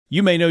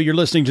You may know you're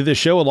listening to this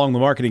show along the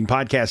Marketing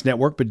Podcast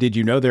Network, but did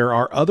you know there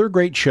are other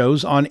great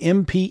shows on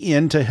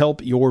MPN to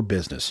help your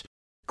business?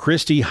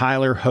 Christy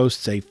Heiler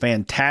hosts a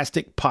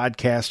fantastic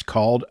podcast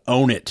called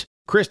Own It.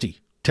 Christy,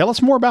 tell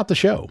us more about the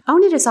show.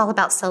 Own It is all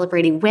about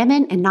celebrating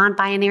women and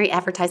non-binary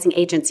advertising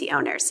agency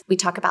owners. We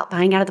talk about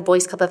buying out of the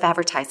Boys Club of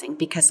Advertising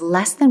because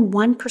less than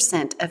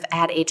 1% of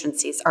ad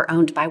agencies are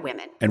owned by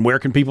women. And where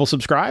can people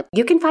subscribe?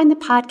 You can find the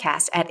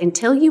podcast at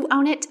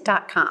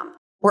untilyouownit.com.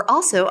 We're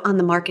also on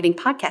the Marketing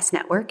Podcast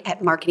Network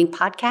at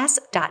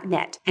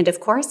marketingpodcast.net. And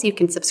of course, you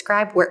can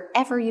subscribe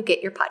wherever you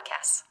get your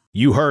podcasts.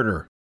 You heard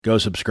her. Go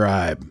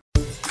subscribe.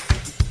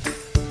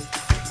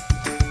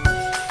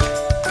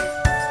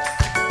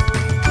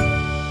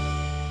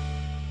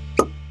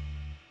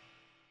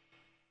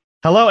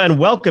 Hello and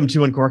welcome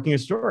to Uncorking a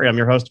Story. I'm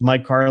your host,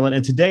 Mike Carlin,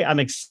 and today I'm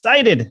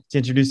excited to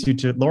introduce you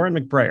to Lauren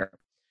McBrayer.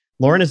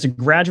 Lauren is a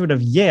graduate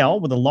of Yale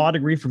with a law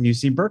degree from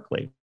UC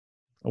Berkeley.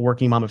 A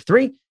working mom of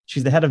three,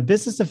 she's the head of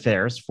business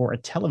affairs for a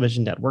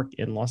television network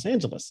in Los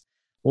Angeles.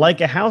 Like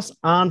a House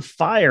on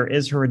Fire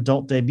is her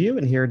adult debut,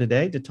 and here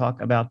today to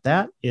talk about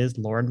that is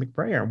Lauren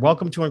McBrayer.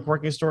 Welcome to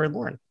Uncorking a Story,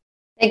 Lauren.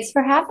 Thanks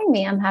for having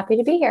me. I'm happy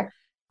to be here.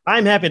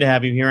 I'm happy to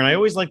have you here, and I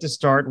always like to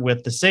start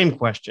with the same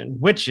question,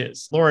 which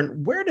is,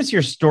 Lauren, where does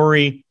your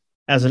story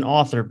as an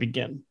author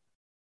begin?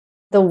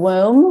 The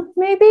womb,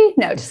 maybe?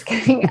 No, just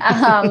kidding.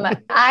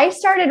 I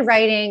started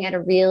writing at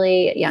a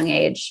really young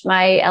age.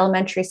 My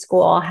elementary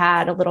school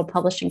had a little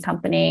publishing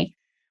company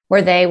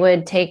where they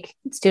would take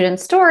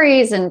students'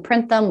 stories and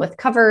print them with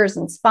covers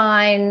and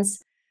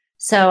spines.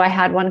 So I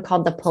had one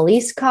called The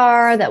Police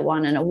Car that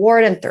won an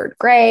award in third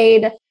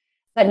grade.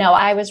 But no,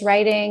 I was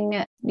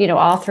writing,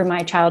 all through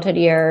my childhood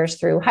years,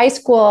 through high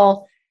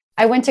school.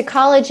 I went to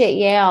college at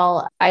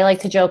Yale. I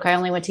like to joke I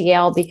only went to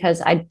Yale because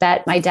I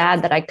bet my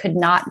dad that I could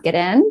not get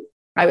in.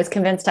 I was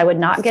convinced I would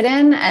not get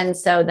in. And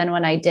so then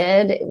when I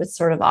did, it was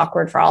sort of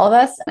awkward for all of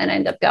us and I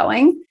ended up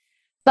going.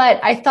 But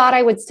I thought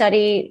I would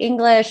study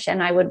English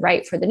and I would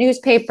write for the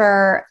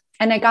newspaper.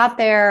 And I got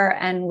there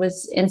and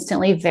was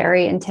instantly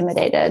very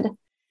intimidated.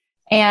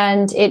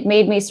 And it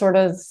made me sort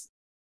of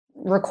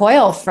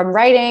recoil from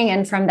writing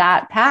and from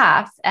that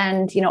path.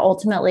 And,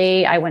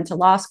 ultimately I went to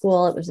law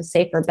school. It was a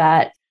safer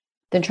bet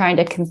than trying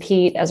to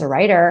compete as a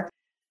writer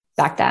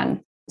back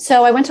then.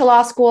 So I went to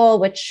law school,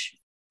 which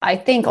I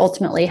think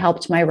ultimately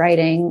helped my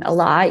writing a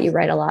lot. You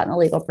write a lot in the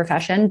legal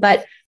profession,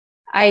 but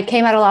I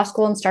came out of law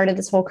school and started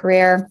this whole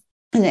career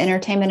in the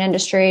entertainment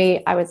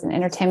industry. I was an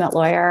entertainment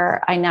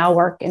lawyer. I now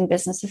work in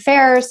business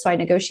affairs. So I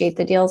negotiate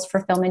the deals for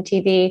film and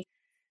TV.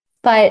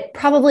 But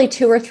probably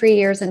 2 or 3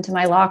 years into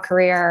my law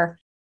career,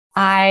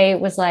 I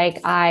was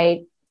like,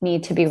 I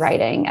need to be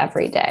writing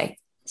every day.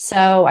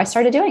 So I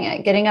started doing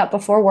it, getting up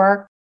before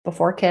work,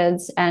 before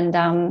kids,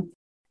 and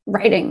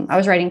writing. I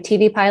was writing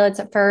TV pilots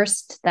at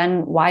first,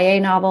 then YA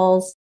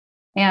novels.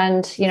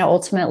 And,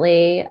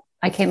 ultimately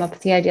I came up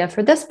with the idea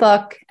for this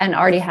book and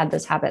already had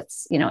those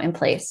habits, in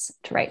place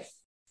to write.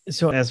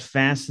 So as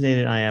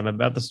fascinated I am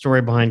about the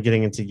story behind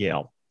getting into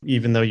Yale,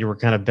 even though you were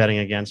kind of betting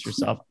against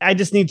yourself, I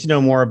just need to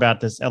know more about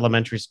this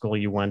elementary school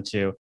you went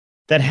to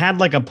that had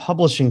like a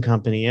publishing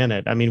company in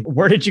it. I mean,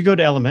 where did you go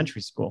to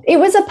elementary school? It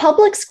was a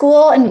public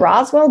school in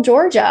Roswell,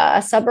 Georgia,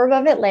 a suburb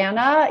of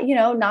Atlanta,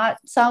 not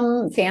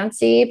some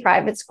fancy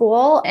private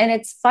school. And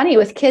it's funny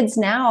with kids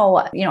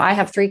now, I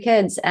have 3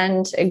 kids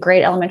and a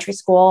great elementary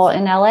school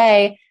in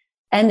LA,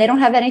 and they don't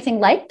have anything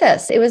like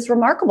this. It was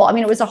remarkable. I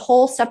mean, it was a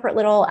whole separate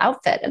little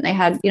outfit and they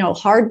had,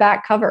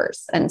 hardback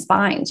covers and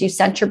spines. You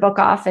sent your book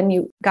off and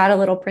you got a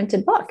little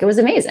printed book. It was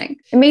amazing.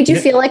 It made you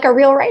feel like a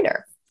real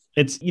writer.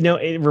 It's,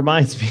 it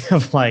reminds me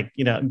of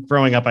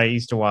growing up, I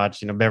used to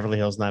watch, Beverly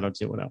Hills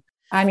 90210.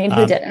 I mean,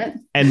 who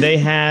didn't? And they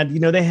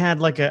had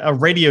like a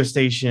radio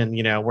station,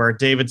 where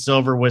David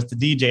Silver was the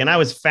DJ. And I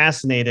was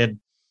fascinated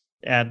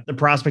at the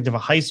prospect of a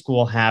high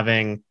school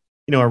having,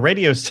 a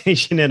radio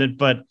station in it.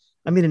 But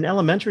I mean, an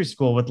elementary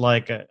school with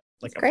a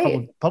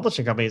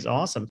publishing company is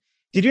awesome.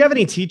 Did you have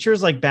any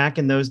teachers back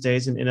in those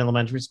days in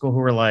elementary school who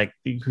were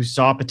who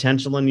saw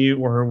potential in you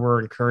or who were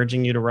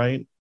encouraging you to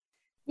write?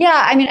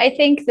 Yeah, I mean, I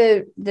think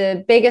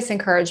the biggest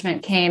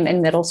encouragement came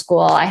in middle school.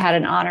 I had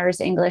an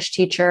honors English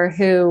teacher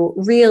who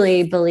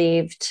really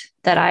believed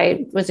that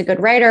I was a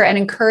good writer and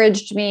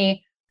encouraged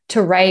me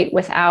to write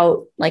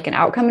without an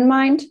outcome in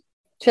mind.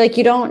 To be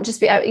you don't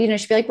just be,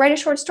 she'd be write a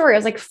short story. I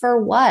was like, for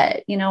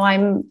what?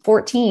 I'm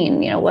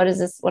 14. What is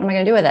this? What am I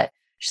going to do with it?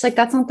 She's like,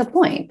 that's not the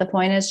point. The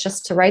point is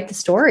just to write the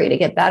story, to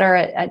get better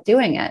at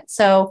doing it.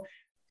 So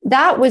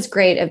that was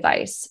great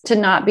advice, to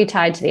not be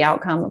tied to the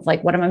outcome of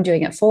what am I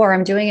doing it for?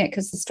 I'm doing it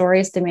because the story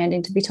is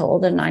demanding to be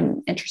told and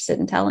I'm interested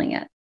in telling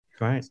it.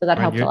 Right. So that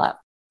helped a lot.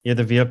 You're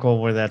the vehicle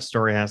where that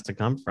story has to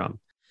come from.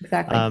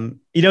 Exactly.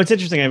 It's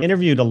interesting. I've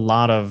interviewed a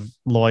lot of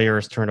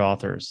lawyers turned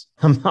authors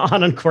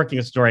on Uncorking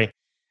a Story.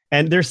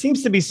 And there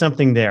seems to be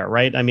something there,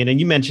 right? I mean, and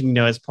you mentioned,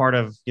 as part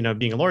of,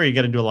 being a lawyer, you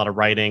got to do a lot of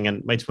writing.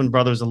 And my twin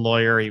brother's a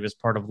lawyer. He was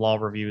part of Law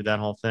Review, that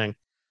whole thing.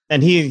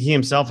 And he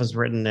himself has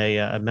written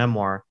a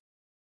memoir.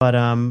 But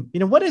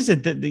what is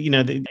it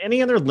that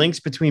any other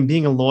links between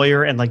being a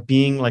lawyer and like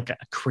being like a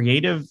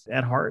creative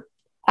at heart?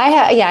 I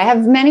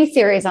have many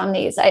theories on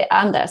this.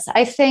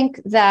 I think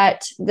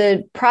that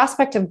the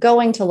prospect of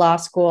going to law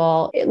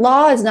school,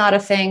 law is not a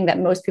thing that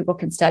most people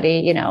can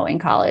study, in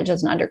college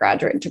as an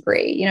undergraduate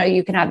degree.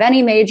 You can have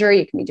any major,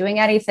 you can be doing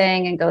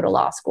anything and go to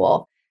law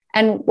school.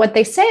 And what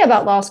they say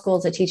about law school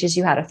is it teaches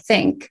you how to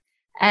think.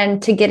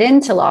 And to get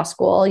into law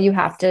school, you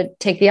have to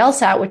take the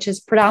LSAT, which is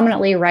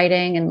predominantly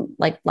writing and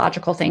like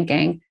logical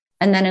thinking.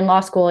 And then in law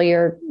school,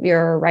 you're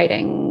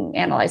writing,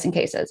 analyzing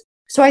cases.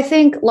 So I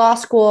think law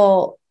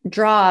school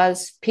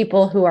draws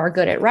people who are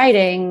good at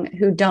writing,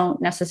 who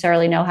don't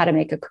necessarily know how to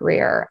make a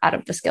career out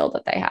of the skill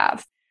that they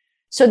have.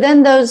 So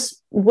then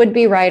those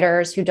would-be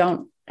writers who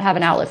don't have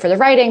an outlet for the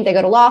writing, they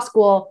go to law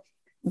school,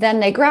 then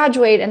they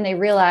graduate and they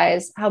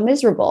realize how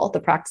miserable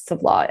the practice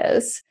of law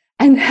is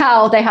and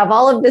how they have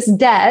all of this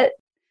debt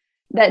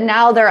that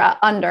now they're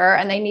under,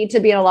 and they need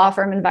to be in a law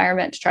firm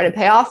environment to try to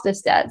pay off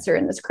this debt. So you're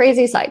in this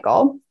crazy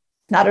cycle,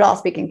 not at all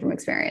speaking from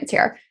experience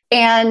here.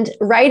 And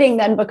writing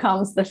then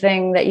becomes the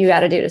thing that you got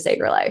to do to save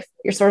your life.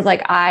 You're sort of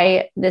like,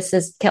 this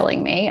is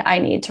killing me. I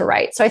need to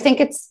write. So I think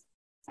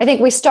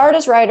we start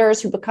as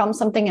writers who become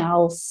something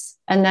else.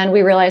 And then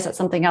we realize that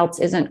something else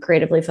isn't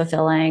creatively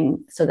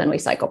fulfilling. So then we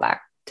cycle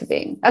back to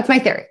being, that's my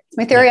theory. It's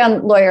my theory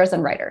on lawyers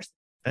and writers.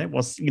 Okay,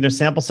 well,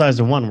 sample size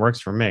of one works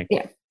for me.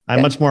 Yeah. I'm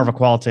good. Much more of a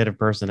qualitative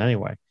person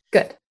anyway.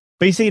 Good.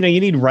 But you see, you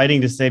need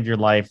writing to save your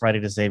life,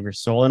 writing to save your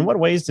soul. In what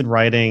ways did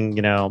writing,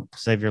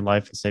 save your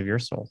life and save your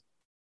soul?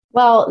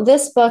 Well,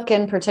 this book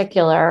in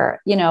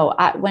particular,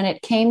 when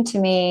it came to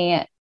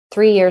me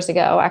 3 years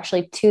ago,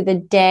 actually to the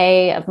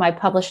day of my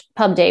published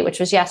pub date, which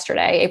was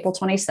yesterday, April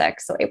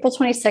 26th. So April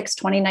 26th,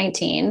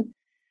 2019,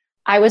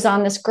 I was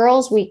on this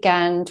girls'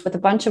 weekend with a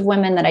bunch of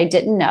women that I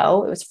didn't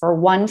know. It was for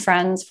one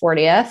friend's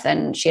 40th,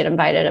 and she had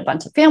invited a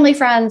bunch of family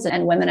friends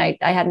and women I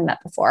hadn't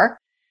met before.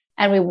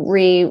 And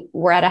we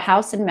were at a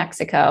house in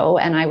Mexico,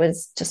 and I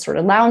was just sort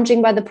of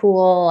lounging by the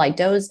pool. I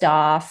dozed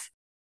off.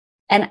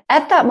 And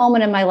at that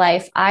moment in my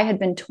life, I had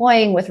been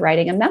toying with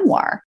writing a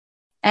memoir,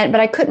 but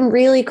I couldn't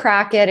really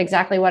crack it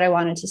exactly what I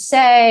wanted to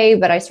say.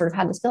 But I sort of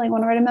had this feeling, I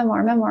want to write a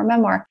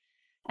memoir.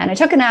 And I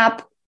took a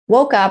nap,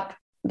 woke up,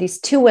 these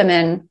two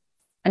women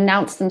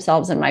announced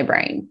themselves in my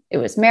brain. It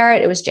was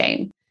Merritt, it was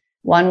Jane.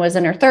 One was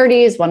in her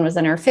 30s, one was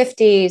in her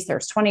 50s.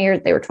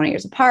 They were 20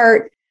 years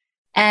apart.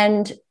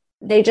 And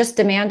they just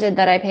demanded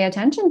that I pay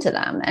attention to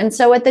them. And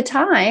so at the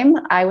time,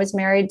 I was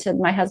married to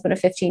my husband of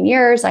 15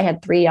 years. I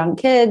had 3 young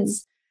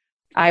kids.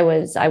 I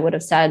would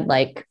have said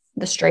like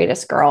the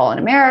straightest girl in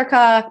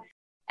America.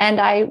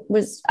 And I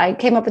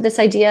came up with this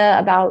idea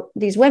about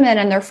these women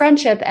and their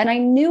friendship. And I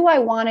knew I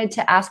wanted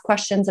to ask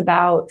questions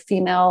about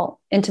female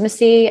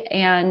intimacy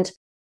and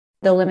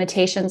the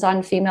limitations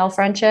on female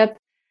friendship.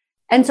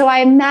 And so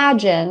I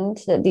imagined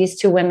that these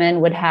two women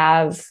would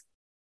have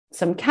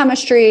some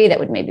chemistry that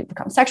would maybe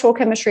become sexual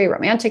chemistry,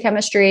 romantic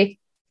chemistry.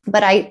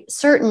 But I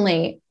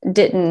certainly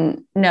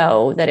didn't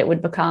know that it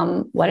would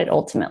become what it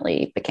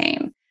ultimately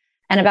became.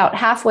 And about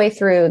halfway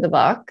through the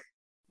book,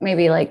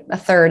 maybe like a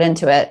third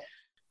into it,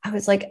 I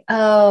was like,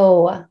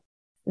 oh,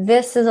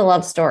 this is a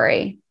love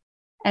story.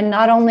 And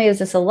not only is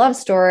this a love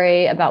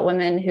story about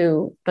women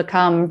who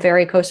become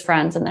very close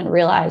friends and then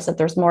realize that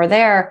there's more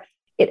there,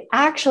 it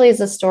actually is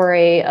a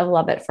story of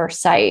love at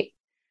first sight.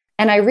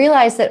 And I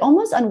realized that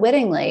almost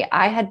unwittingly,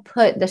 I had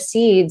put the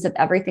seeds of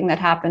everything that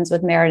happens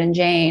with Merritt and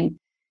Jane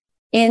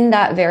in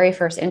that very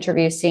first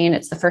interview scene.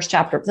 It's the first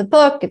chapter of the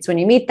book. It's when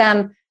you meet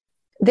them.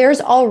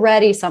 There's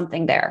already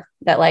something there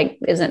that like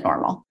isn't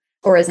normal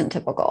or isn't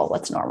typical.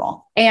 What's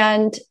normal?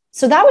 And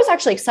so that was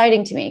actually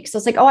exciting to me because I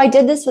was like, oh, I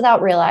did this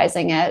without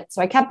realizing it.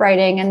 So I kept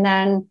writing. And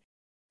then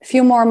a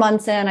few more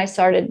months in, I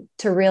started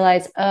to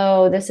realize,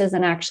 oh, this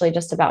isn't actually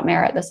just about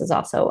Merritt. This is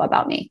also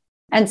about me.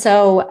 And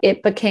so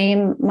it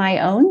became my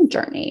own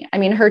journey. I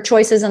mean, her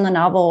choices in the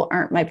novel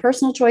aren't my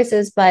personal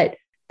choices, but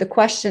the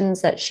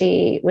questions that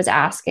she was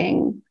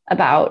asking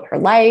about her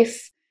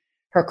life,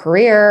 her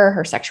career,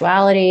 her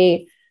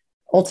sexuality,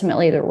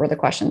 ultimately, there were the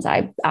questions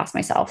I asked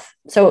myself.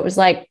 So it was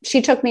like she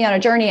took me on a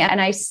journey.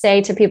 And I say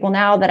to people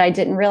now that I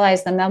didn't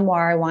realize the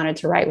memoir I wanted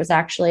to write was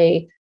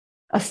actually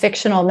a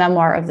fictional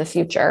memoir of the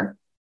future.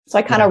 So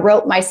I kind of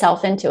wrote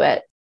myself into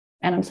it.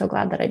 And I'm so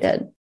glad that I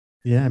did.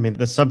 Yeah. I mean,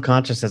 the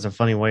subconscious has a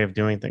funny way of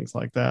doing things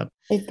like that.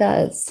 It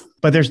does.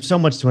 But there's so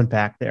much to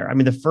unpack there. I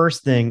mean, the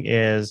first thing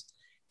is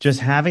just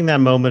having that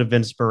moment of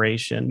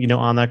inspiration,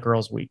 on that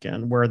girls'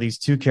 weekend where these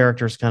two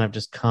characters kind of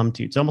just come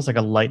to you. It's almost like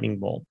a lightning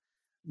bolt.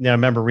 I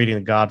remember reading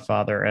The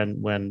Godfather, and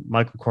when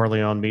Michael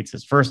Corleone meets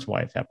his first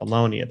wife,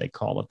 Apollonia, they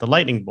call it the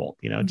lightning bolt,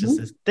 just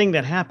this thing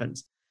that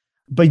happens.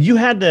 But you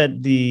had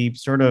the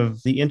sort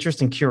of the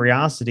interest and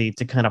curiosity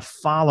to kind of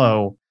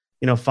follow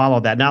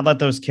that, not let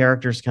those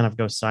characters kind of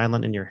go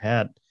silent in your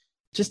head.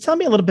 Just tell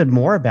me a little bit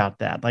more about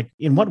that. Like,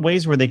 in what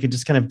ways were they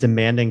just kind of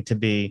demanding to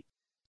be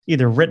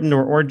either written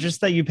or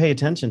just that you pay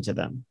attention to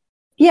them?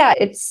 Yeah,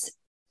 it's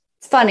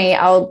funny.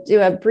 I'll do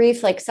a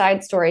brief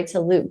side story to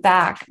loop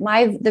back.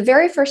 The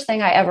very first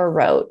thing I ever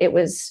wrote, it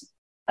was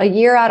a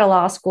year out of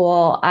law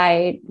school,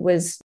 I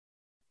was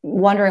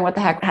wondering what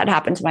the heck had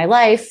happened to my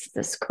life,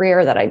 this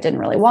career that I didn't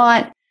really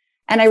want.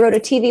 And I wrote a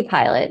TV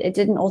pilot. It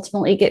didn't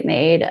ultimately get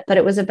made, but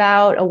it was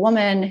about a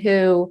woman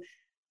who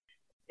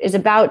is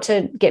about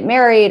to get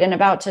married and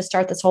about to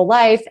start this whole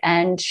life.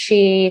 And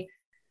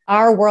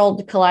our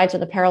world collides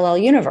with a parallel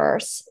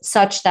universe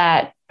such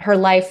that her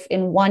life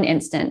in one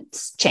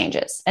instance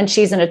changes. And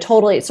she's in a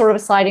totally sort of a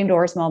sliding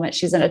doors moment.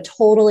 She's in a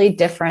totally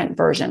different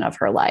version of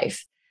her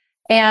life.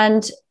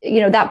 And,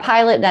 that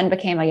pilot then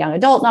became a young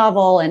adult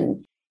novel.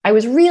 And I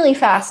was really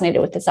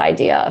fascinated with this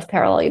idea of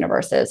parallel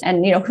universes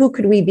and, who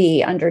could we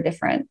be under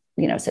different,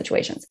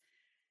 situations.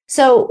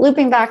 So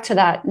looping back to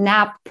that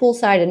nap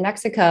poolside in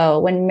Mexico,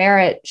 when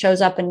Merritt shows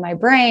up in my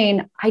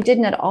brain, I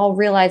didn't at all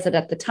realize it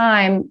at the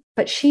time,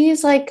 but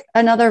she's like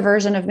another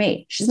version of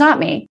me. She's not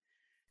me,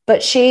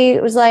 but she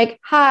was like,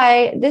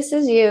 hi, this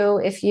is you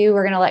if you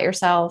were going to let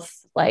yourself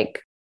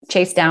like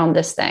chase down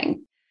this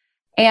thing.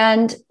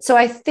 And so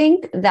I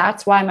think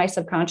that's why my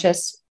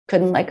subconscious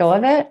couldn't let go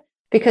of it,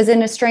 because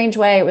in a strange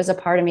way, it was a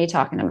part of me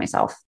talking to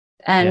myself.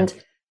 And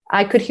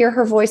I could hear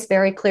her voice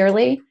very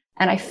clearly.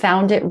 And I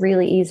found it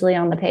really easily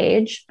on the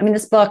page. I mean,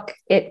 this book,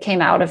 it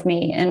came out of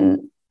me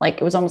and like,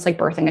 it was almost like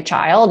birthing a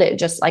child. It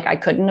just like, I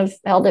couldn't have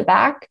held it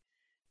back.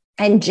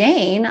 And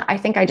Jane, I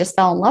think I just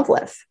fell in love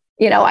with,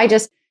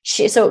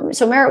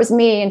 so Merritt was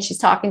me and she's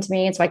talking to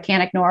me. And so I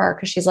can't ignore her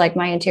because she's like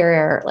my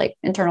interior, like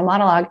internal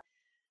monologue.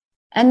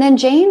 And then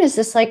Jane is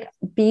this like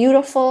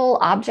beautiful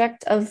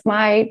object of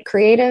my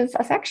creative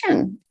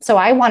affection. So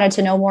I wanted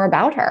to know more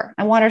about her.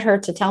 I wanted her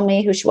to tell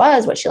me who she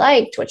was, what she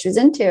liked, what she was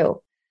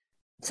into.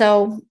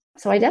 So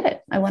I did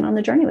it. I went on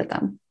the journey with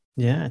them.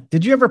 Yeah.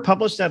 Did you ever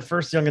publish that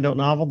first young adult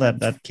novel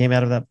that came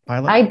out of that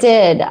pilot? I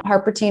did.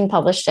 Harper Teen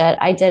published it.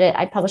 I did it.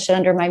 I published it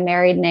under my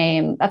married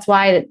name. That's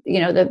why,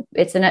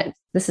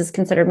 this is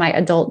considered my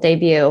adult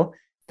debut.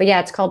 But yeah,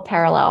 it's called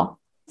Parallel.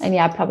 And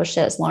yeah, I published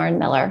it as Lauren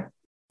Miller.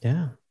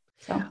 Yeah.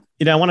 So.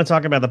 I want to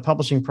talk about the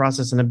publishing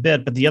process in a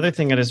bit, but the other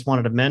thing I just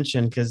wanted to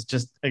mention, because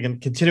just again,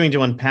 continuing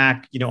to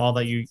unpack, all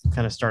that you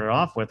kind of started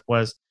off with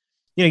was,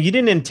 you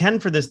didn't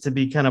intend for this to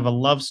be kind of a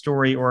love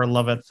story or a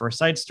love at first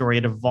sight story.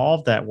 It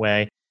evolved that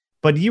way,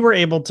 but you were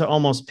able to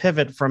almost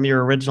pivot from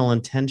your original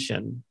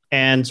intention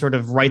and sort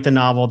of write the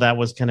novel that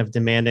was kind of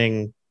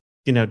demanding,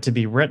 to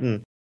be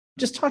written.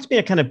 Just talk to me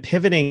about kind of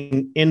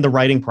pivoting in the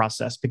writing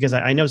process, because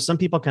I know some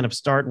people kind of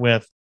start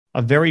with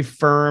a very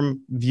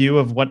firm view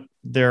of what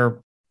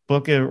their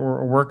book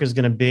or work is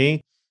going to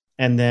be.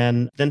 And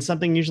then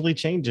something usually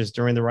changes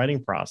during the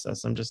writing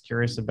process. I'm just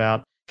curious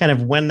about kind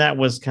of when that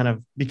was kind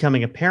of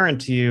becoming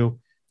apparent to you,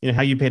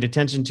 how you paid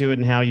attention to it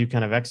and how you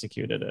kind of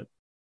executed it.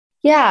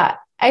 Yeah,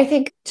 I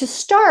think to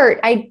start,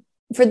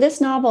 for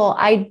this novel,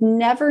 I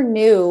never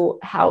knew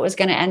how it was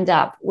going to end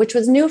up, which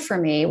was new for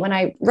me. When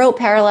I wrote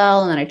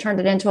Parallel and then I turned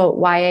it into a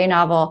YA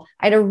novel,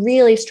 I had a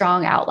really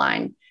strong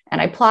outline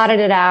and I plotted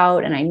it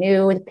out and I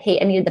knew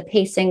I needed the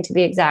pacing to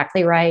be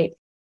exactly right.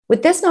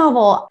 With this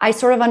novel, I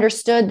sort of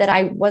understood that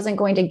I wasn't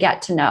going to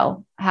get to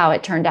know how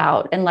it turned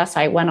out unless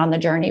I went on the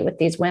journey with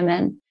these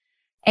women.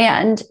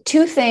 And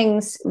two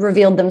things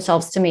revealed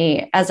themselves to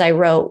me as I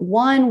wrote.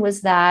 One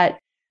was that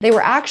they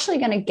were actually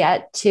going to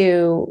get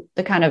to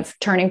the kind of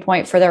turning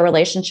point for their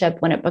relationship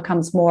when it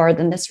becomes more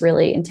than this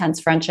really intense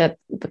friendship.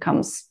 It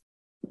becomes,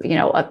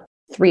 a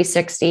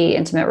 360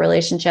 intimate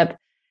relationship.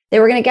 They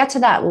were going to get to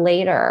that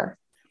later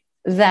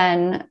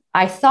than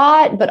I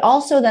thought, but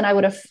also than I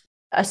would have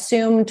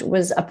assumed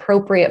was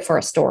appropriate for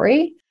a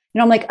story.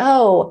 I'm like,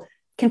 oh,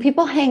 can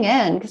people hang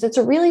in? Because it's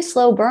a really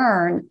slow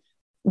burn,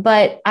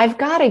 but I've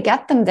got to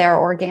get them there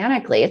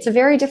organically. It's a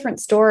very different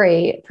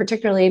story,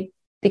 particularly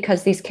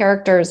because these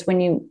characters,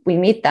 when we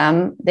meet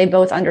them, they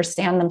both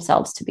understand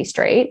themselves to be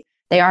straight.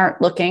 They aren't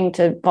looking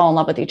to fall in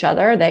love with each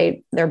other.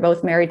 They're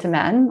both married to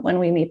men when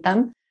we meet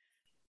them.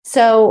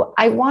 So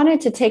I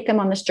wanted to take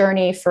them on this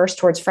journey first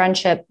towards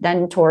friendship,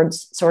 then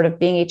towards sort of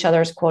being each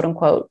other's quote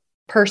unquote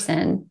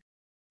person,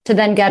 to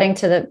then getting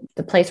to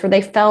the place where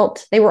they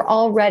felt they were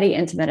already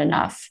intimate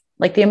enough.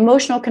 Like the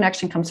emotional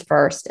connection comes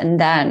first and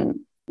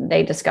then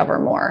they discover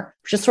more,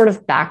 which is sort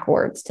of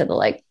backwards to the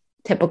like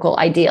typical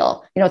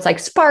ideal. It's like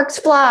sparks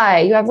fly,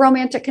 you have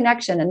romantic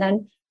connection. And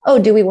then, oh,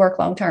 do we work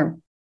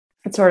long-term?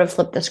 It sort of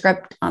flipped the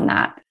script on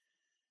that.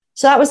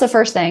 So that was the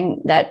first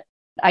thing that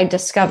I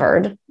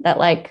discovered, that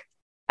like,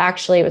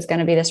 actually it was going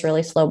to be this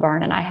really slow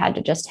burn and I had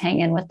to just hang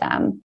in with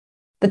them.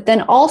 But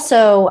then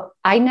also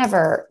I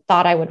never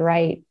thought I would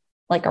write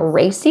like a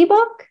racy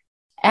book.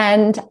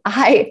 And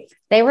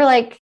they were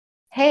like,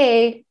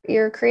 hey,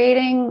 you're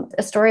creating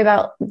a story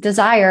about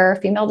desire,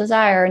 female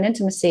desire and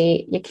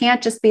intimacy. You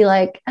can't just be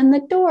like, and the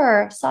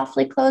door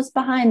softly closed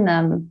behind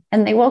them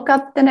and they woke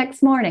up the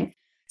next morning.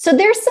 So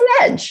there's some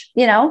edge,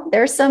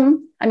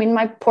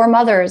 my poor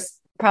mother's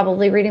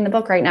probably reading the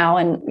book right now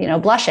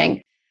and,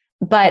 blushing,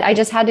 but I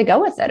just had to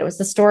go with it. It was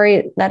the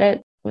story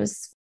that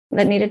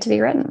needed to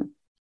be written.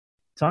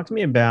 Talk to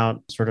me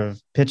about sort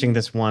of pitching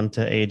this one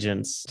to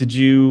agents. Did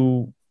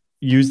you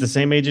use the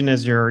same agent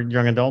as your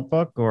young adult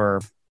book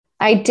or?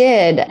 I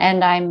did.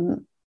 And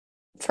I'm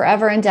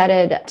forever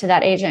indebted to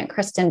that agent,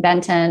 Kristen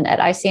Benton at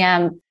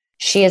ICM.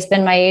 She has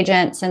been my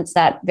agent since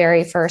that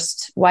very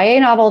first YA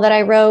novel that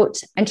I wrote.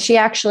 And she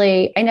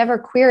actually, I never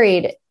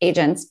queried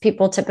agents.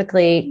 People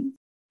typically,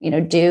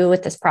 do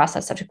with this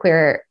process of to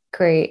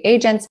query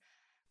agents.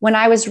 When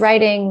I was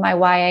writing my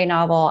YA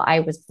novel, I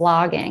was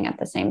blogging at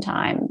the same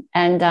time.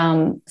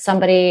 And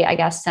somebody, I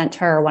guess, sent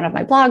her one of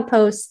my blog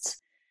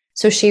posts.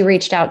 So she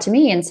reached out to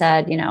me and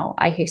said,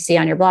 I see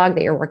on your blog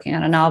that you're working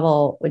on a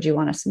novel. Would you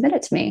want to submit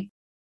it to me?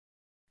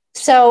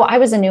 So I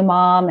was a new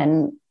mom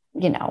and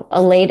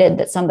elated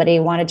that somebody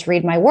wanted to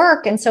read my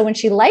work. And so when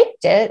she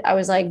liked it, I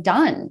was like,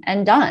 done.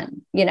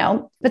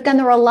 But then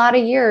there were a lot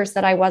of years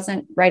that I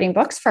wasn't writing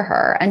books for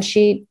her, and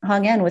she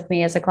hung in with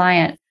me as a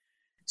client.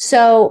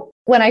 So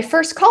when I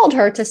first called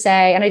her to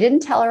say, and I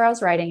didn't tell her I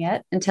was writing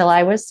it until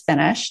I was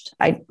finished,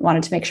 I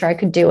wanted to make sure I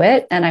could do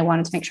it. And I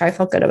wanted to make sure I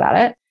felt good about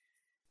it.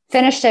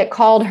 Finished it,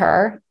 called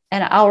her.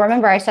 And I'll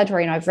remember I said to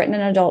her, I've written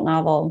an adult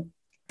novel.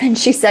 And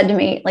she said to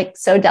me, like,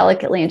 so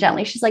delicately and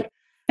gently, she's like,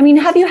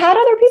 have you had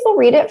other people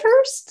read it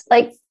first?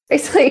 Like,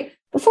 basically,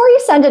 before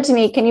you send it to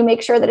me, can you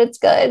make sure that it's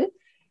good?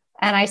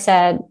 And I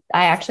said,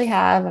 I actually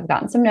have. I've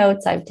gotten some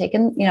notes. I've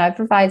taken, I've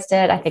revised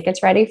it. I think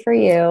it's ready for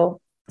you.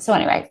 So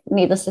anyway,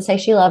 needless to say,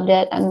 she loved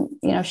it. And,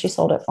 she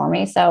sold it for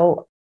me.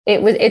 So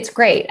it's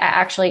great,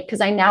 actually, because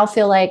I now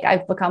feel like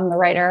I've become the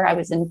writer I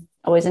was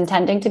always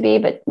intending to be,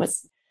 but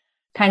was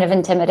kind of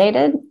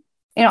intimidated.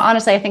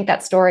 Honestly, I think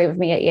that story of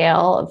me at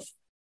Yale of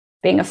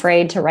being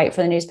afraid to write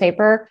for the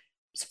newspaper,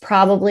 it's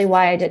probably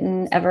why I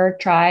didn't ever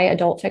try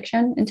adult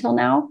fiction until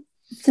now.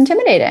 It's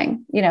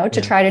intimidating,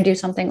 to try to do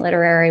something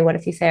literary. What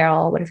if you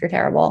fail? What if you're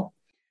terrible?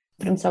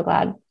 But I'm so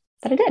glad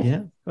that I did.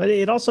 Yeah. But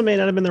it also may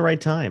not have been the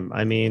right time.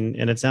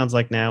 And it sounds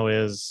like now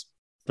is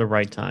the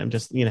right time.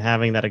 Just,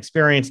 having that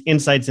experience,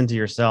 insights into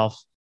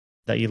yourself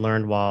that you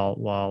learned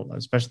while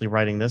especially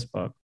writing this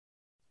book.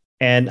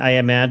 And I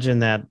imagine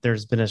that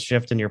there's been a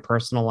shift in your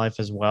personal life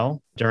as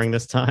well during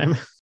this time.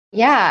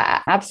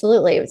 Yeah,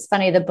 absolutely. It was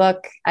funny. The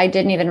book, I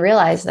didn't even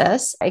realize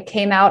this. It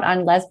came out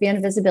on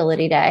Lesbian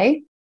Visibility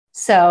Day.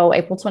 So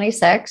April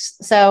 26th.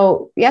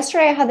 So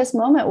yesterday I had this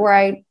moment where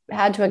I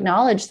had to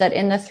acknowledge that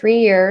in the 3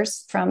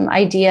 years from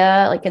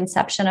idea, like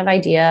inception of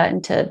idea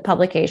into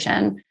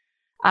publication,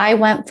 I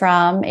went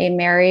from a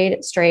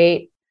married,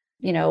 straight,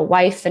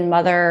 wife and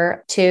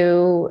mother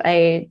to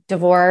a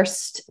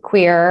divorced,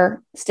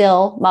 queer,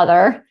 still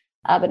mother,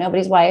 but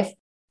nobody's wife,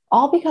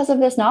 all because of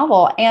this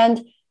novel.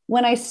 And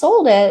when I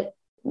sold it,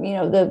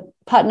 the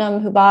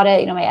Putnam who bought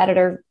it, my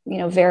editor,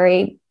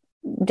 very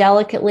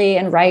delicately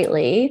and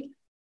rightly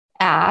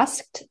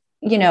asked,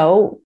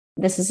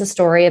 this is a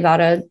story about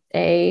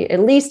a at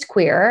least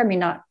queer,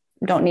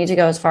 don't need to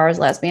go as far as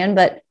lesbian,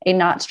 but a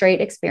not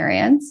straight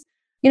experience.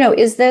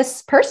 Is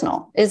this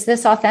personal? Is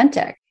this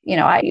authentic?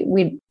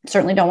 We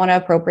certainly don't want to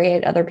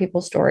appropriate other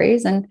people's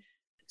stories. And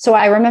so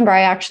I remember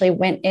I actually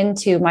went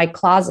into my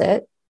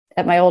closet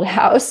at my old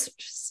house,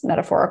 which is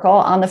metaphorical,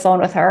 on the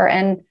phone with her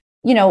and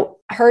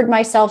heard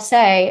myself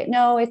say,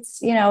 no,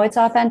 it's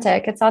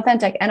authentic. It's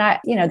authentic. And I,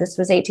 this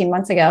was 18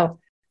 months ago.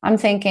 I'm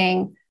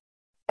thinking,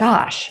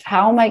 gosh,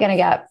 how am I going to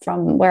get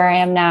from where I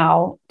am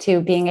now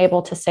to being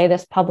able to say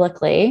this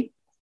publicly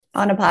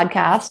on a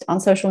podcast, on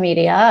social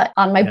media,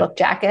 on my book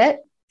jacket?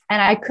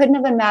 And I couldn't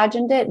have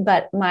imagined it,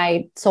 but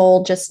my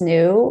soul just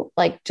knew,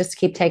 like, just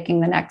keep taking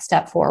the next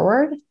step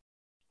forward.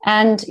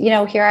 And,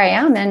 here I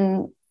am.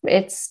 And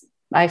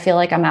I feel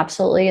like I'm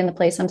absolutely in the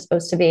place I'm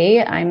supposed to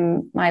be.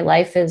 My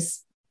life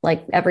is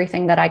like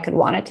everything that I could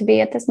want it to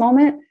be at this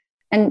moment.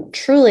 And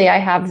truly, I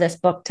have this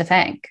book to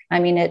thank.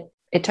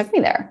 It took me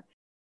there.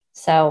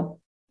 So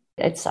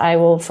I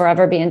will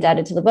forever be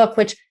indebted to the book,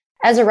 which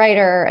as a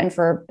writer and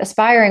for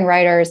aspiring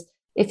writers,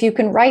 if you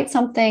can write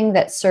something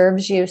that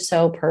serves you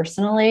so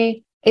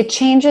personally, it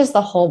changes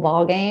the whole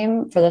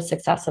ballgame for the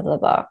success of the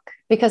book.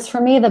 Because for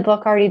me, the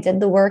book already did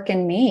the work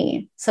in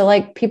me. So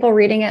like people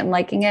reading it and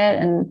liking it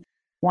and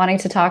wanting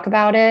to talk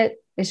about it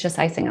is just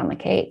icing on the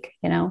cake,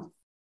 And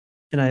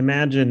I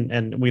imagine,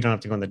 and we don't have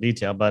to go into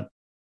detail, but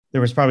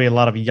there was probably a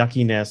lot of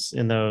yuckiness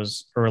in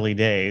those early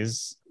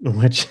days,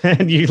 which,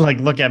 and you like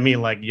look at me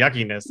like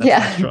yuckiness.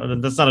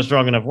 That's not a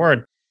strong enough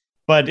word,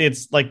 but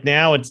it's like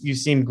now you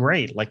seem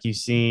great. Like you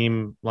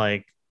seem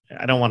like,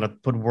 I don't want to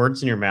put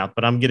words in your mouth,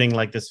 but I'm getting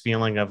like this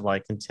feeling of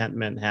like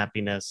contentment,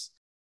 happiness,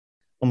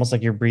 almost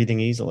like you're breathing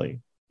easily.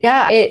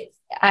 Yeah,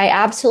 I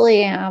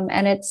absolutely am.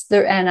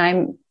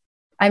 And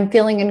I'm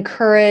feeling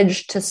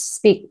encouraged to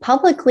speak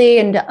publicly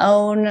and to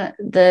own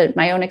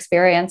my own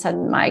experience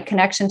and my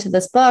connection to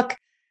this book,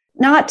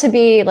 not to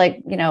be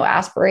like,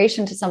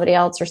 aspiration to somebody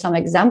else or some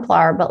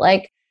exemplar, but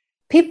like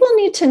people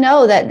need to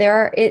know that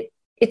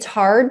it's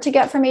hard to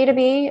get from A to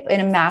B in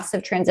a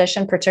massive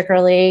transition,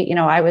 particularly,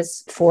 I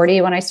was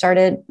 40 when I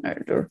started,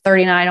 or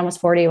 39,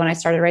 almost 40 when I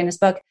started writing this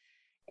book.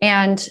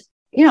 And,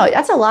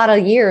 that's a lot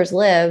of years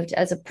lived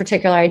as a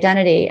particular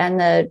identity. And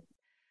the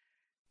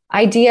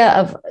idea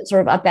of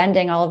sort of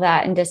upending all of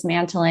that and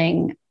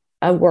dismantling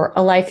a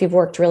life you've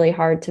worked really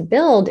hard to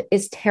build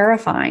is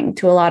terrifying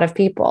to a lot of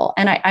people.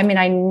 And I mean,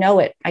 I know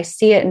it. I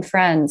see it in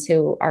friends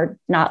who are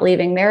not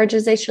leaving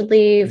marriages they should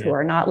leave, who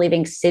are not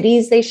leaving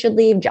cities they should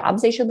leave,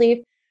 jobs they should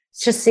leave.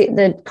 It's just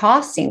the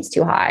cost seems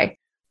too high.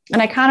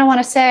 And I kind of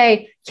want to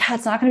say, yeah,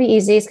 it's not going to be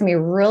easy. It's going to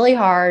be really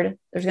hard.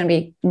 There's going to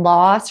be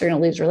loss. You're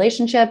going to lose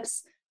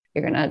relationships.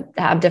 You're going to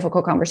have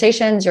difficult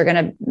conversations. You're going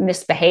to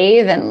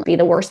misbehave and be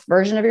the worst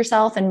version of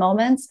yourself in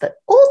moments. But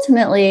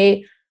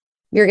ultimately,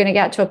 you're going to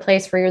get to a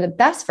place where you're the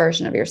best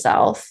version of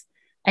yourself.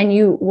 And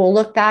you will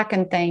look back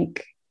and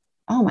think,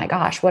 oh my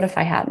gosh, what if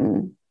I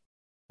hadn't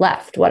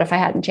left? What if I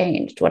hadn't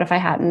changed? What if I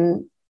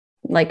hadn't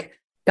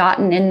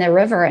gotten in the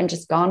river and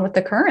just gone with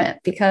the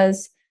current?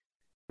 Because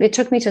it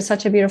took me to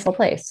such a beautiful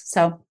place.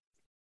 So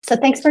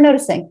thanks for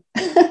noticing.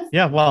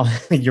 Yeah, well,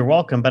 you're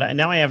welcome. But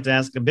now I have to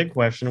ask a big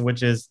question,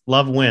 which is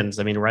love wins.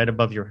 I mean, right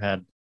above your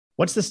head.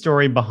 What's the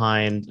story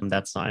behind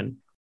that sign?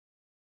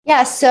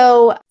 Yeah.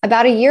 So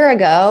about a year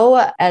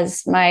ago,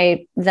 as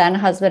my then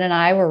husband and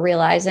I were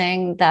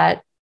realizing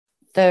that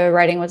the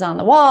writing was on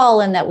the wall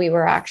and that we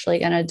were actually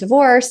going to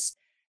divorce,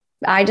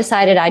 I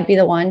decided I'd be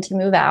the one to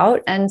move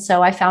out. And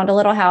so I found a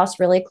little house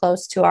really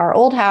close to our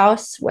old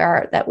house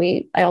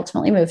I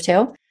ultimately moved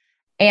to.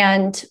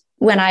 And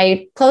when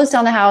I closed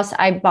on the house,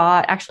 I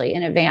bought actually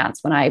in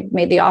advance when I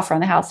made the offer on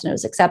the house and it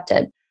was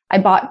accepted, I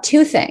bought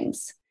two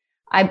things.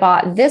 I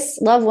bought this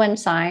Love Win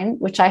sign,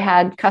 which I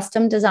had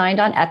custom designed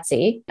on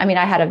Etsy. I mean,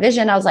 I had a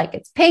vision. I was like,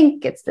 it's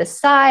pink, it's this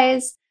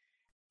size.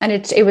 And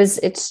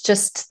it's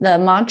just the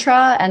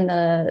mantra and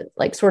the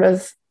sort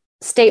of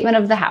statement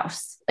of the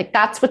house.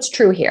 That's what's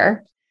true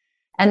here.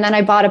 And then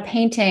I bought a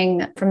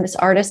painting from this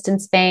artist in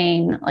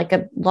Spain,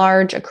 a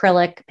large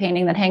acrylic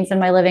painting that hangs in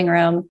my living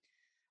room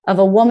of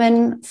a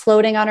woman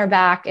floating on her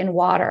back in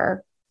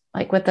water,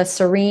 with a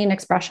serene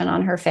expression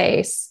on her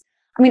face.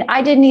 I mean,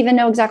 I didn't even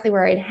know exactly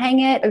where I'd hang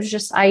it. It was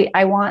just,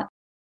 I want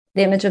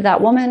the image of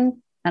that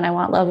woman and I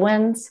want love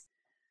wins.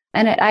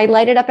 And I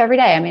light it up every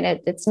day. I mean,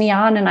 it's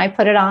neon and I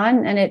put it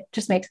on and it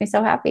just makes me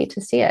so happy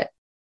to see it.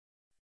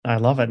 I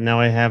love it. Now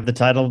I have the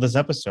title of this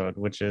episode,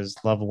 which is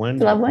Love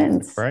Wins. Love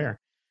Wins. Prayer.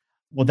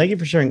 Well, thank you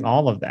for sharing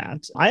all of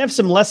that. I have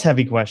some less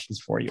heavy questions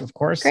for you, of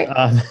course. Great.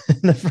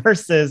 The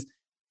first is,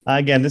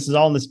 again, this is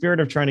all in the spirit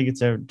of trying to get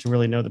to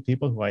really know the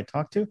people who I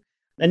talk to.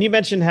 And you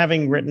mentioned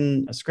having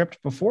written a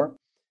script before.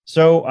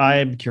 So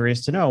I'm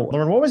curious to know,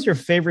 Lauren, what was your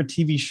favorite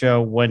TV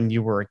show when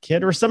you were a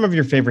kid, or some of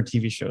your favorite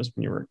TV shows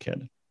when you were a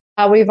kid?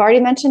 We've already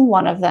mentioned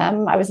one of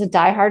them. I was a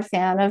diehard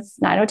fan of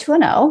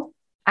 90210.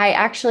 I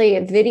actually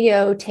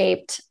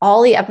videotaped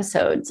all the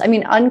episodes. I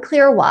mean,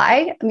 unclear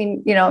why. I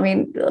mean,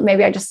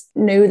 maybe I just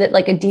knew that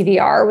a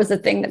DVR was a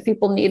thing that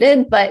people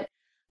needed, but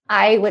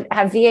I would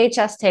have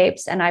VHS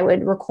tapes and I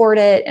would record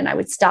it and I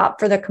would stop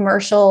for the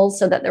commercials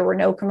so that there were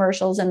no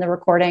commercials in the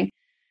recording.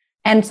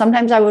 And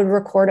sometimes I would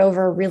record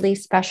over really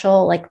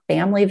special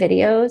family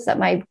videos that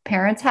my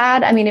parents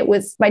had. I mean, it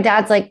was my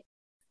dad's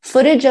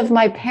footage of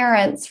my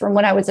parents from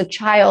when I was a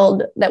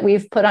child that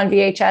we've put on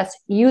VHS.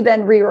 You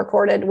then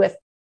re-recorded with,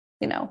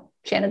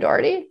 Shannon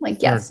Doherty.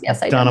 Yes,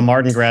 I did. Donna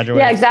Martin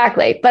graduated. Yeah,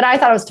 exactly. But I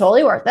thought it was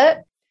totally worth it.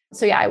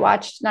 So yeah, I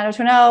watched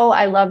 90210.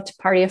 I loved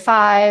Party of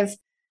Five.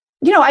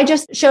 I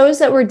just shows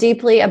that were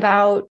deeply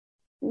about,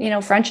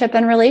 friendship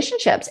and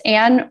relationships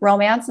and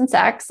romance and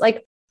sex,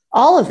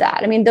 all of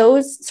that. I mean,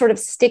 those sort of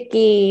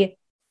sticky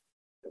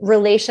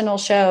relational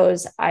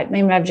shows, I've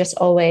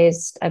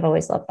always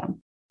loved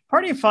them.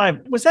 Party of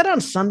Five, was that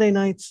on Sunday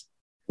nights?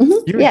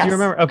 Mm-hmm. Do you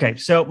remember? Okay.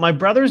 So my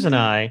brothers and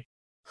I,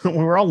 we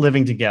were all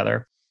living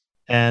together.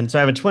 And so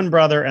I have a twin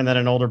brother and then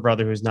an older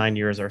brother who's 9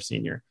 years our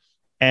senior.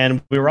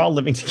 And we were all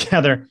living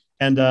together.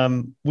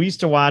 And we used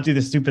to do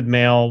the stupid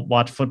male,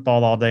 watch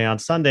football all day on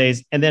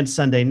Sundays. And then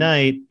Sunday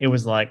night, it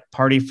was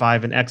Party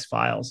Five and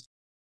X-Files.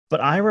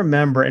 But I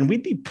remember, and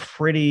we'd be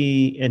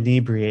pretty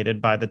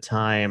inebriated by the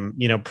time,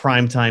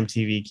 primetime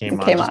TV came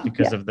on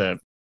because of the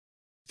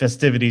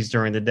festivities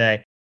during the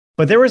day.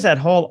 But there was that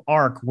whole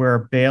arc where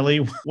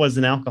Bailey was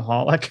an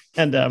alcoholic.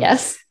 And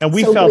yes, and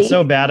we felt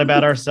so bad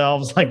about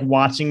ourselves,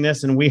 watching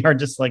this. And we are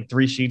just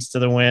three sheets to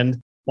the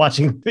wind,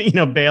 watching,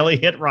 Bailey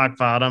hit rock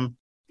bottom.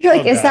 You're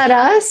is that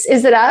us?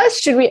 Is it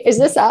us? Is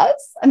this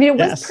us? I mean, it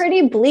was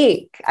pretty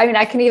bleak. I mean,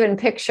 I can even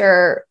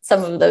picture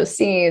some of those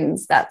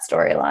scenes, that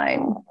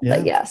storyline. Yeah.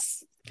 But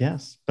yes.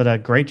 Yes. But a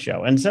great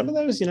show. And some of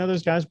those,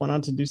 those guys went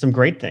on to do some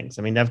great things.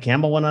 I mean, Nev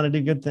Campbell went on to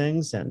do good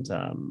things. And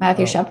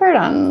Matthew Shepard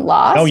on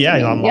Lost. Oh,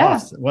 yeah. On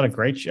Lost. What a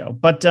great show.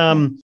 But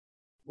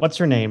what's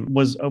her name?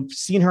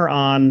 Seen her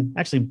on,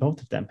 actually,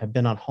 both of them have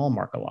been on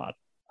Hallmark a lot.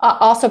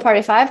 Also Party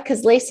of Five,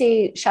 because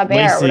Lacey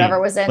Chabert,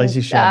 whatever, was in Lacey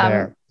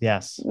Chabert.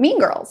 Yes. Mean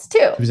Girls, too.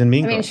 She was in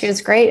Mean Girls. I mean, she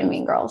was great in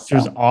Mean Girls. She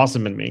was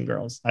awesome in Mean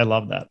Girls. I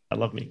love that. I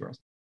love Mean Girls.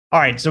 All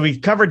right. So we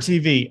covered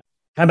TV.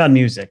 How about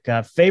music?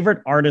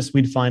 Favorite artist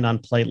we'd find on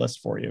playlist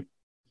for you?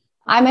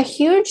 I'm a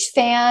huge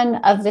fan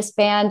of this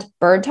band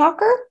Bird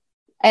Talker,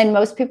 and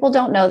most people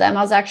don't know them.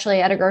 I was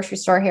actually at a grocery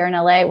store here in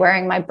LA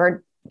wearing my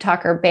Bird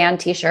Tucker band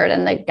t-shirt.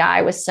 And the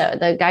guy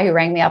who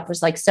rang me up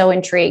was like so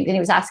intrigued. And he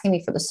was asking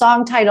me for the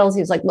song titles.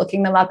 He was like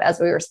looking them up as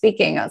we were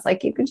speaking. I was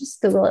like, you can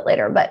just Google it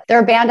later. But they're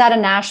a band out of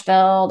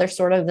Nashville. They're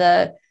sort of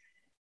the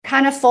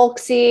kind of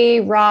folksy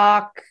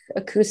rock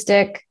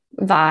acoustic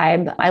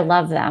vibe. I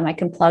love them. I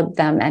can plug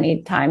them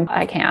anytime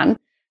I can.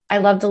 I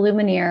love the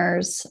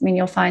Lumineers. I mean,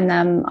 you'll find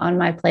them on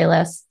my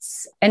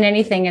playlists and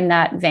anything in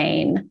that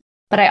vein.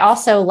 But I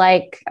also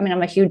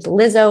I'm a huge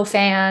Lizzo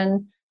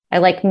fan. I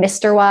like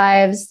Mr.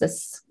 Wives.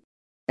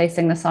 They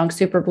sing the song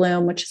Super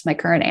Bloom, which is my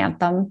current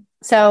anthem.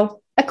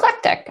 So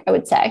eclectic, I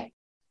would say.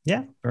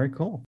 Yeah, very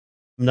cool.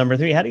 Number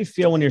 3, how do you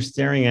feel when you're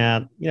staring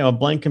at, a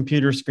blank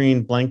computer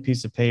screen, blank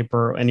piece of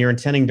paper, and you're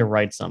intending to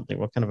write something?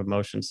 What kind of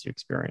emotions do you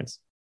experience?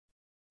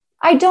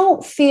 I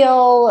don't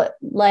feel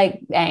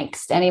like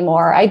angst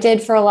anymore. I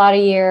did for a lot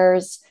of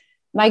years.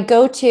 My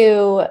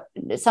go-to,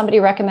 somebody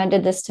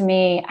recommended this to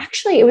me.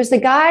 Actually, it was the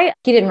guy,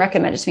 he didn't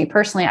recommend it to me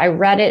personally. I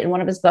read it in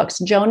one of his books,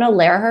 Jonah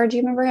Lehrer. Do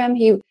you remember him?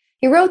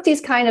 He wrote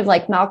these kind of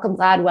like Malcolm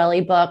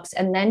Gladwell-y books,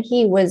 and then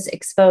he was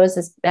exposed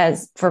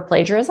as for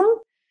plagiarism.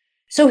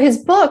 So his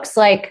books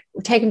were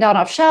taken down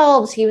off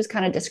shelves. He was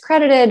kind of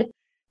discredited,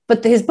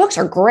 but his books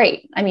are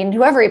great. I mean,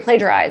 whoever he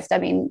plagiarized, the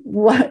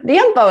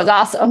info is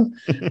awesome.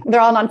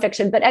 They're all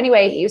nonfiction. But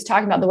anyway, he was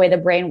talking about the way the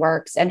brain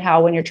works and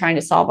how when you're trying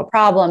to solve a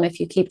problem,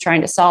 if you keep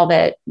trying to solve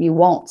it, you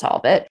won't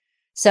solve it.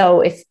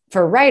 So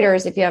for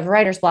writers, if you have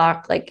writer's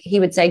block, he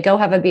would say, go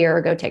have a beer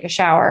or go take a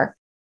shower.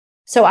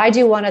 So I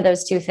do one of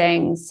those two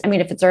things. I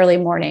mean, if it's early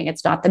morning,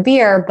 it's not the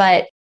beer,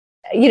 but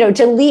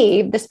to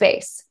leave the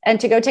space and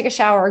to go take a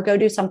shower or go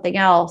do something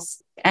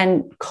else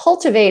and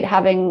cultivate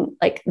having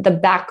the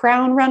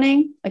background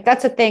running.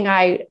 That's a thing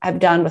I have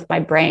done with my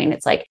brain.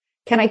 It's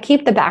can I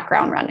keep the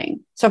background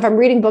running? So if I'm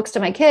reading books to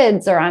my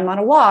kids or I'm on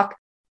a walk,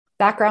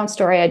 background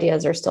story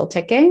ideas are still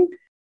ticking.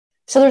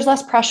 So there's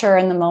less pressure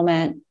in the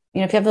moment.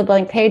 If you have a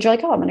blank page, you're I'm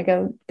going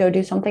to go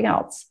do something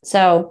else.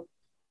 So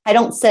I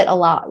don't sit a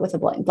lot with a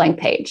blank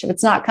page. If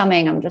it's not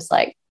coming, I'm just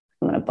I'm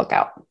going to book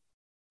out.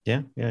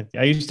 Yeah.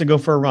 I used to go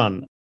for a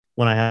run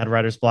when I had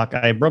writer's block.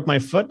 I broke my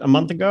foot a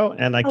month ago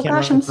and I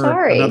can't run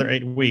for another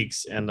 8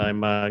 weeks, and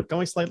I'm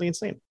going slightly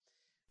insane.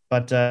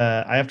 But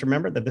I have to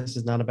remember that this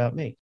is not about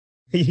me.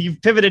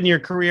 You've pivoted in your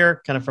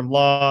career kind of from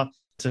law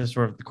to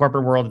sort of the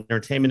corporate world and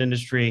entertainment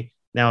industry.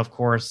 Now, of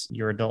course,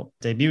 your adult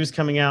debut is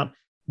coming out.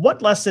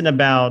 What lesson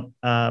about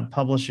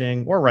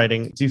publishing or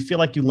writing do you feel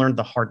like you learned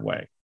the hard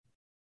way?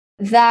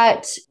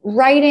 That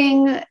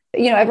writing,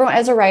 everyone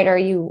as a writer,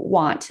 you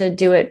want to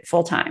do it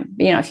full time.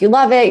 If you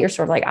love it, you're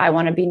sort of I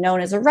want to be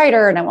known as a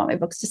writer and I want my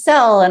books to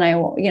sell. And I,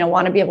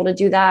 want to be able to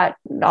do that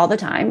all the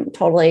time.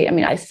 Totally.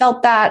 I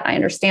felt that. I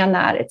understand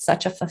that. It's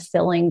such a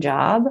fulfilling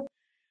job.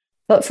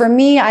 But for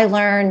me, I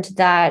learned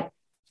that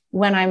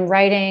when I'm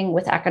writing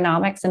with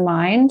economics in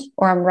mind,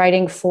 or I'm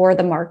writing for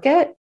the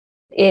market,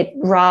 it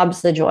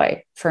robs the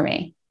joy for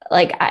me.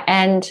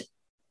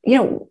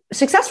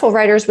 Successful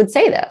writers would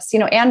say this.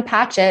 Anne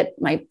Patchett,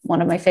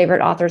 one of my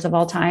favorite authors of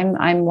all time.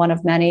 I'm one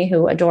of many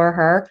who adore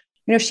her.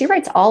 She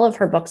writes all of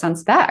her books on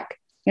spec.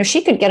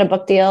 She could get a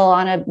book deal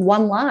on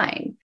one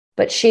line,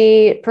 but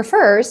she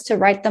prefers to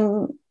write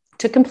them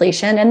to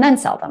completion and then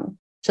sell them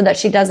so that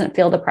she doesn't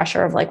feel the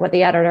pressure of what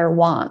the editor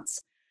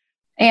wants.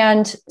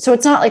 And so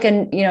it's not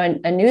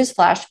a news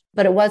flash,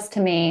 but it was to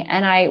me.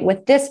 And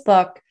with this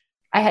book,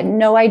 I had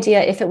no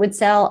idea if it would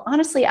sell.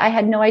 Honestly, I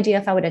had no idea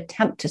if I would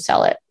attempt to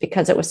sell it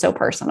because it was so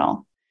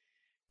personal.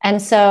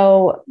 And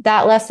so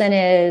that lesson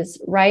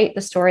is write the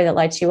story that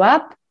lights you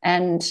up.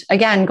 And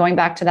again, going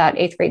back to that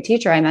 8th grade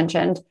teacher I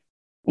mentioned,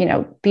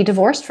 be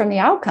divorced from the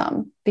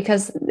outcome,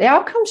 because the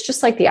outcome's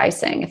just like the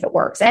icing if it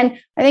works. And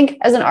I think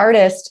as an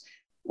artist,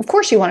 of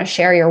course, you want to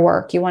share your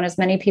work. You want as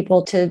many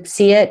people to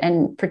see it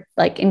and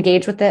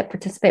engage with it,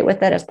 participate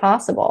with it as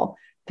possible,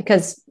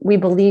 because we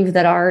believe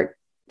that art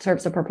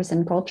serves a purpose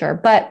in culture.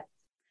 But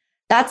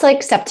that's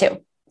step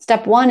 2.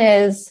 Step 1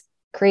 is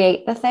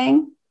create the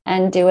thing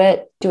and do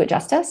it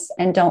justice,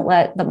 and don't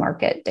let the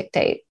market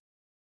dictate.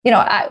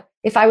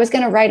 If I was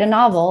going to write a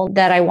novel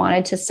that I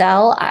wanted to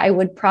sell, I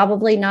would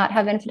probably not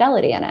have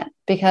infidelity in it,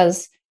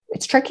 because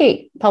it's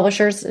tricky.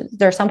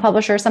 There are some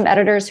publishers, some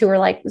editors who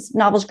are this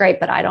novel's great,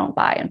 but I don't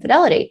buy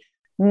infidelity.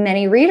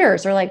 Many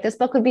readers are this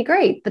book would be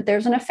great, but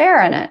there's an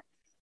affair in it.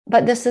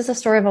 But this is a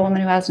story of a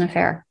woman who has an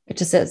affair. It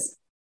just is.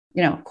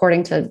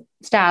 According to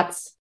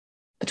stats,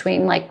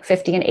 between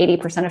 50 and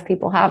 80% of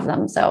people have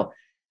them. So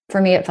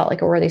for me, it felt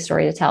like a worthy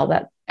story to tell.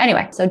 But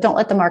anyway, so don't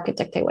let the market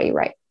dictate what you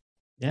write.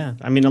 Yeah.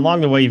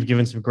 Along the way, you've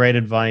given some great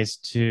advice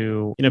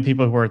to,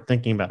 people who are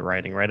thinking about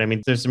writing, right?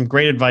 There's some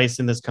great advice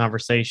in this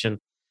conversation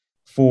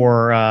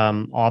for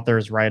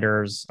authors,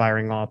 writers,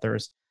 aspiring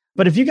authors.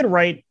 But if you could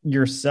write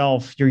your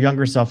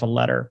younger self, a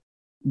letter,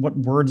 what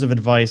words of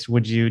advice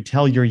would you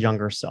tell your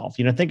younger self?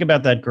 Think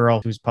about that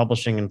girl who's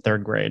publishing in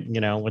 3rd grade,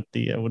 with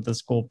the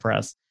school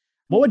press.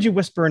 What would you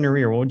whisper in her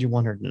ear? What would you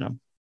want her to know?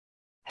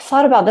 I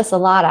thought about this a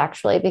lot,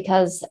 actually,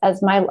 because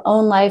as my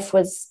own life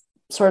was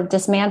sort of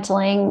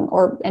dismantling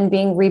and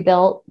being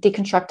rebuilt,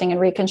 deconstructing and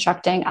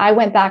reconstructing, I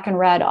went back and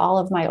read all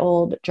of my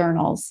old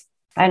journals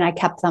and I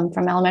kept them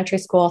from elementary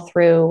school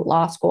through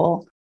law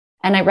school.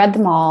 And I read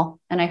them all,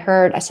 and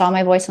I saw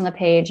my voice on the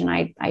page, and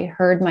I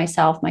heard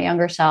myself, my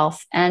younger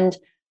self. And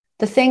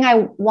the thing I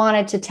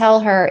wanted to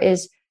tell her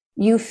is,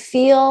 you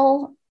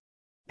feel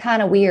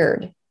kind of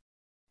weird.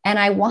 And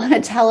I want to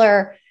tell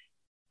her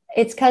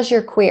it's because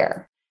you're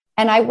queer.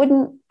 And I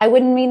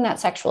wouldn't mean that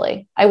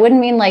sexually. I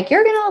wouldn't mean like,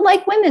 you're going to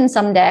like women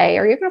someday,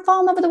 or you're going to fall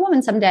in love with a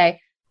woman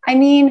someday. I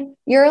mean,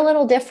 you're a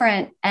little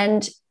different.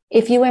 And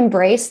if you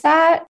embrace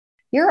that,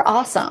 you're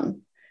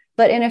awesome.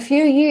 But in a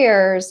few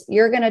years,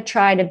 you're going to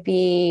try to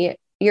be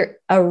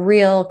a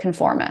real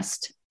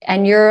conformist,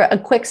 and you're a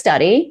quick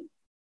study,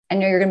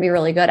 and you're going to be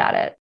really good at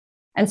it.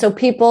 And so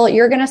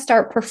you're going to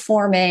start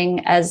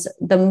performing as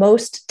the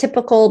most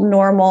typical,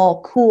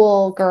 normal,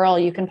 cool girl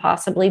you can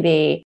possibly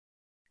be.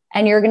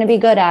 And you're going to be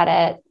good at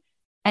it.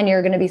 And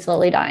you're going to be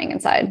slowly dying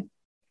inside.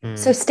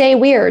 So stay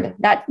weird.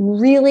 That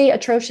really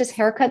atrocious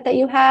haircut that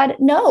you had,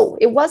 no,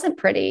 it wasn't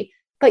pretty,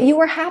 but you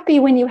were happy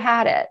when you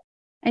had it,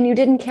 and you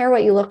didn't care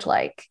what you looked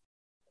like.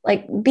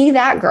 Like, be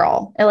that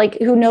girl, like,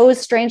 who knows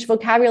strange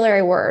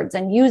vocabulary words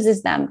and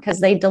uses them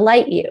because they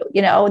delight you.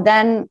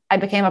 Then I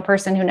became a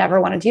person who never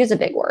wanted to use a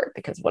big word,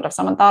 because what if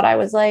someone thought I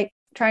was like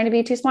trying to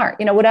be too smart,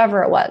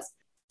 whatever it was.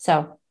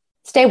 So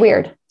stay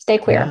weird, stay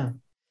queer. Yeah.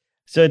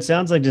 So it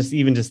sounds like just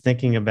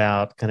thinking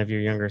about kind of your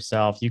younger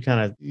self,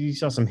 you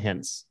saw some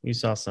hints, you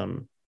saw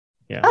some,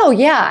 yeah. Oh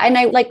yeah. And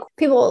I like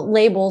people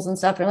labels and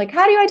stuff. They're like,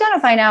 how do you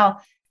identify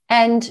now?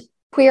 And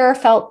queer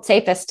felt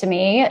safest to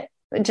me,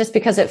 just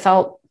because it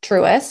felt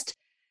truest.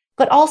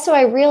 But also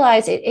I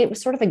realized it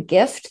was sort of a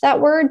gift,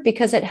 that word,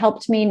 because it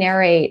helped me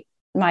narrate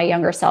my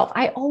younger self.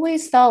 I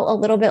always felt a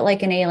little bit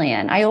like an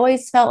alien. I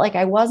always felt like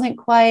I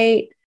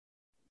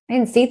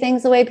didn't see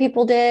things the way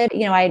people did.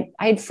 I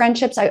had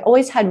friendships. I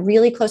always had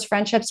really close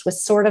friendships with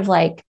sort of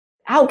like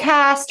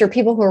outcasts or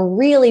people who are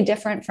really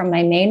different from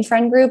my main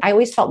friend group. I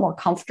always felt more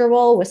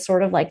comfortable with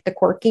sort of like the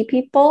quirky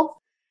people.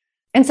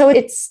 And so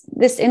it's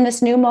in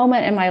this new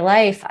moment in my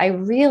life, I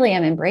really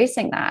am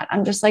embracing that.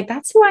 I'm just like,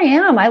 that's who I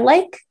am. I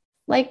like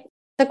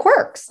the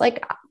quirks.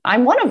 Like,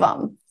 I'm one of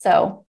them.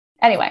 So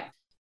anyway.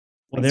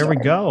 Well, there we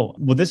go.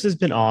 Well, this has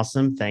been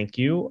awesome. Thank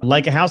you.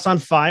 Like a House on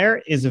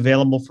Fire is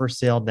available for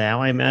sale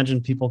now. I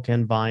imagine people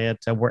can buy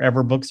it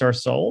wherever books are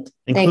sold,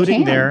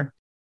 including their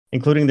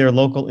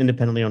local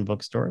independently owned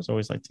bookstores.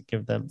 Always like to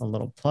give them a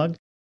little plug.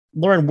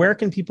 Lauren, where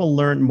can people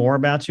learn more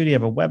about you? Do you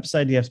have a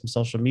website? Do you have some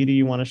social media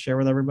you want to share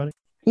with everybody?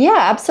 Yeah,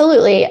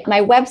 absolutely. My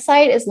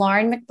website is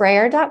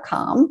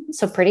laurenmcbrayer.com.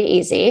 So pretty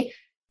easy.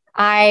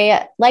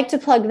 I like to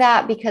plug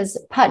that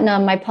because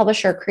Putnam, my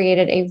publisher,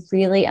 created a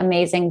really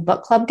amazing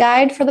book club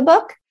guide for the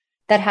book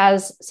that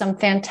has some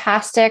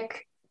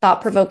fantastic,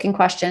 thought-provoking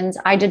questions.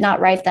 I did not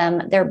write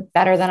them. They're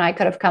better than I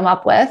could have come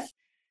up with.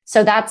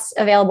 So that's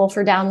available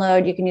for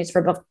download. You can use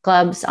for book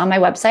clubs on my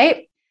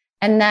website.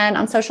 And then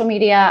on social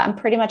media, I'm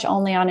pretty much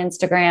only on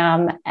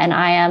Instagram, and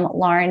I am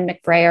Lauren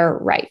McBrayer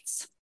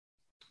Writes.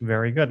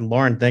 Very good.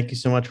 Lauren, thank you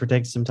so much for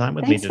taking some time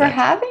with me today. Thanks for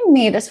having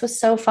me. This was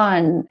so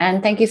fun.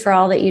 And thank you for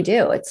all that you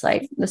do. It's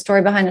like the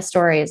story behind the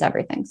story is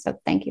everything. So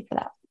thank you for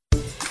that.